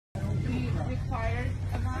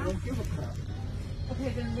don't give a crap. Okay,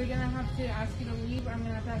 then we're gonna have to ask you to leave. I'm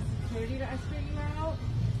gonna have to ask security to escort you out.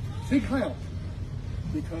 Seek help.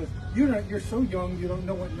 Because you're so young, you don't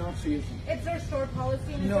know what Nazism. It's our store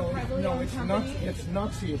policy and it's a privately owned company. It's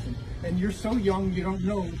Nazism. And you're so young, you don't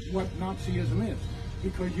know what Nazism is.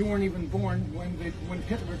 Because you weren't even born when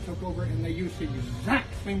Hitler took over and they used the exact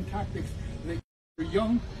same tactics. You're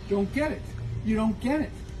young, don't get it. You don't get it.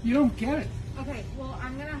 You don't get it. Okay, well,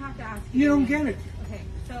 I'm going to have to ask you. You don't get it. Okay,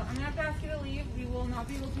 so I'm going to have to ask you to leave. We will not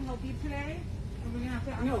be able to help you today. And we're going to have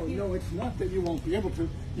to ask you. No, it's not that you won't be able to.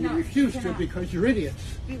 You No, refuse you to cannot. because you're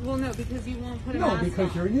idiots. Well, no, because you won't put a mask on. No,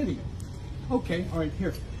 because you're an idiot. Okay, all right,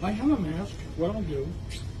 here. I have a mask. What I'll do,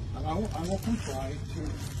 I will comply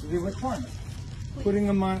to the requirement. Put on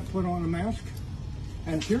a mask,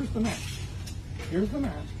 and here's the mask. Here's the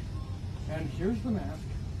mask, and here's the mask.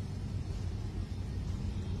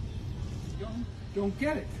 Don't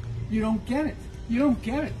get it. You don't get it. You don't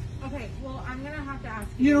get it. Okay, well, I'm going to have to ask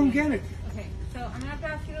you. You don't get it. Okay, so I'm going to have to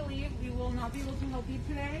ask you to leave. We will not be able to help you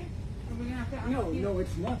today. And we're going to have to ask you. No,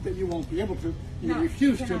 it's not that you won't be able to. You No,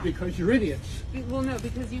 refuse you to cannot. because you're idiots. Well, no,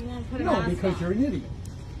 because you won't put a mask on. No, because you're an idiot.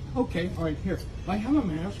 Okay, all right, here. I have a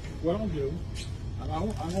mask. What I'll do, I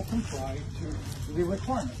will comply to the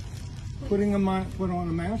requirement. Put on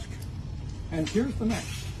a mask, and here's the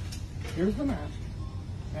mask. Here's the mask,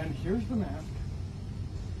 and here's the mask.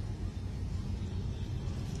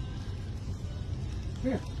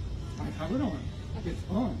 Here, I have it on. It's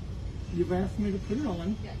on. You've asked me to put it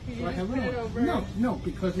on, Yeah, can you so I just have put it it on. over? No,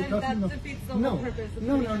 because it Then doesn't. that defeats the no, whole purpose of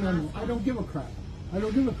no, putting no, the no, no. mask I on. don't give a crap. I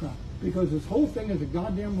don't give a crap because this whole thing is a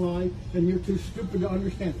goddamn lie, and you're too stupid to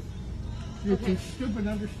understand it. You're Okay. too stupid to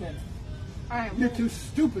understand it. All right, You're well, too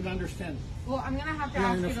stupid to understand it. well, I'm going to have to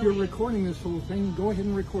ask And you if to you're leave. recording this whole thing, go ahead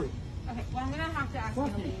and record it. Okay, well, I'm going to have to ask you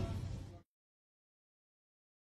Fuck to you. leave.